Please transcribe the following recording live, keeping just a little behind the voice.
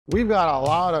We've got a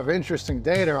lot of interesting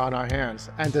data on our hands,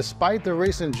 and despite the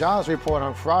recent jobs report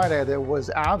on Friday that was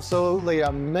absolutely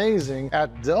amazing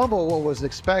at double what was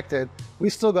expected, we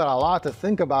still got a lot to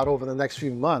think about over the next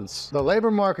few months. The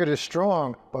labor market is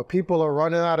strong, but people are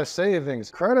running out of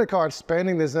savings. Credit card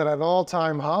spending is at an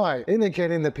all-time high,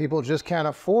 indicating that people just can't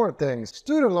afford things.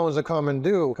 Student loans are coming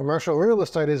due. Commercial real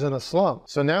estate is in a slump.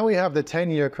 So now we have the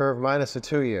 10-year curve minus the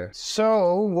 2-year.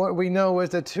 So what we know is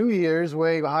the 2 years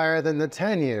way higher than the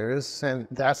 10 years, and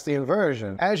that's the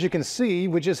inversion. As you can see,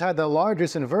 we just had the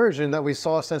largest inversion that we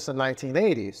saw since the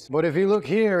 1980s. But if you look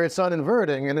here, it's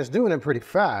uninverting, and it's doing it pretty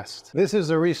fast. This is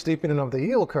the re-steepening of the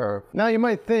yield curve. Now you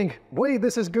might think, wait,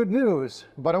 this is good news.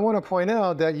 But I want to point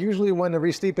out that usually when the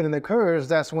re-steepening occurs,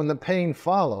 that's when the pain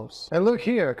follows. And look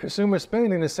here, consumer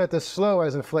spending is set to slow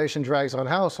as inflation drags on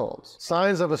households.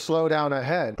 Signs of a slowdown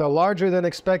ahead. The larger than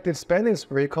expected spending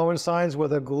spree coincides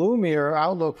with a gloomier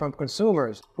outlook from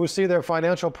consumers who see their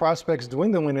financial prospects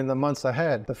dwindling in the months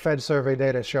ahead, the Fed survey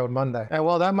data showed Monday. And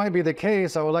while that might be the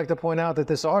case, I would like to point out that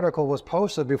this article was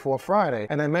posted before Friday,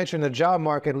 and I mentioned the job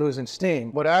market losing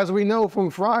steam. But as we know from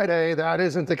Friday, that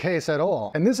isn't the case at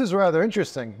all. And this is rather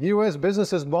interesting. U.S.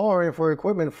 businesses borrowing for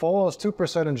equipment falls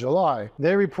 2% in July.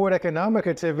 They report economic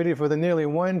activity for the nearly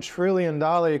 $1 trillion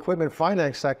equipment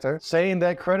finance sector, saying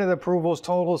that credit approvals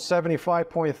total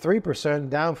 75.3%,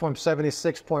 down from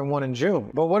 76.1% in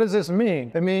June. But what does this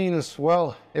mean? It means,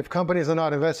 well, if companies are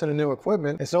not investing in new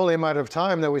equipment, it's only a matter of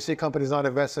time that we see companies not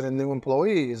investing in new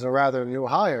employees, or rather new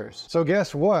hires. So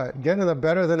guess what? Getting a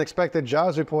better than expected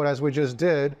jobs report as we just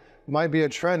did might be a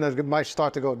trend that might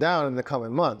start to go down in the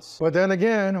coming months. But then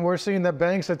again, we're seeing that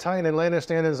banks are tightening lender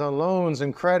standards on loans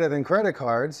and credit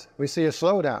cards. We see a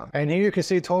slowdown. And here you can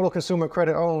see total consumer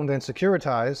credit owned and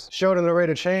securitized, shown in the rate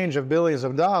of change of billions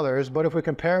of dollars. But if we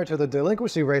compare it to the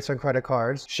delinquency rates on credit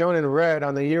cards, shown in red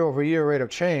on the year-over-year rate of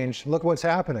change, look what's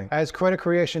happening. As credit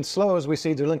creation slows, we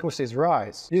see delinquencies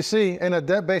rise. You see, in a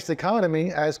debt-based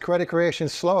economy, as credit creation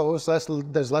slows,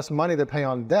 there's less money to pay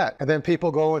on debt. And then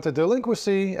people go into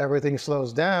delinquency, everything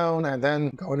slows down, and then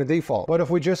go into default. But if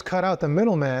we just cut out the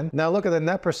middleman, now look at the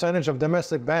net percentage of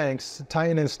domestic banks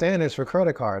tightening standards for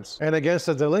credit cards. And against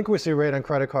the delinquency rate on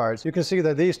credit cards, you can see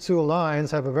that these two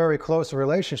lines have a very close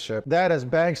relationship. That as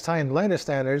banks tighten lender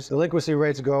standards, delinquency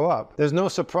rates go up. There's no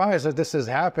surprise that this is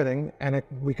happening, and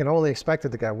we can only expect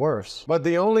it to get worse. But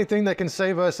the only thing that can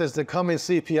save us is the coming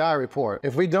CPI report.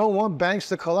 If we don't want banks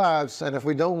to collapse, and if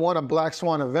we don't want a black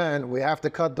swan event, we have to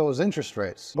cut those interest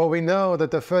rates. But we know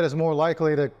that the Fed is more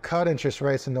likely to cut interest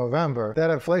rates in November.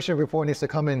 That inflation report needs to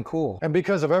come in cool. And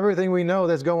because of everything we know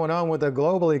that's going on with the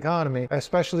global economy,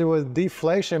 especially with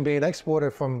deflation being exported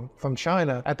from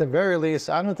China, at the very least,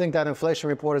 I don't think that inflation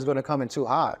report is going to come in too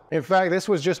hot. In fact, this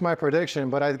was just my prediction,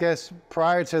 but I guess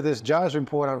prior to this jobs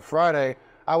report on Friday,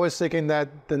 I was thinking that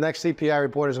the next CPI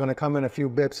report is going to come in a few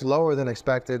bips lower than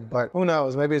expected, but who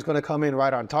knows? Maybe it's going to come in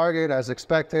right on target as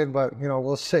expected, but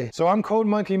we'll see. So I'm Code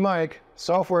Monkey Mike,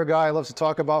 software guy, loves to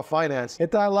talk about finance.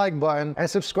 Hit that like button and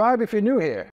subscribe if you're new here.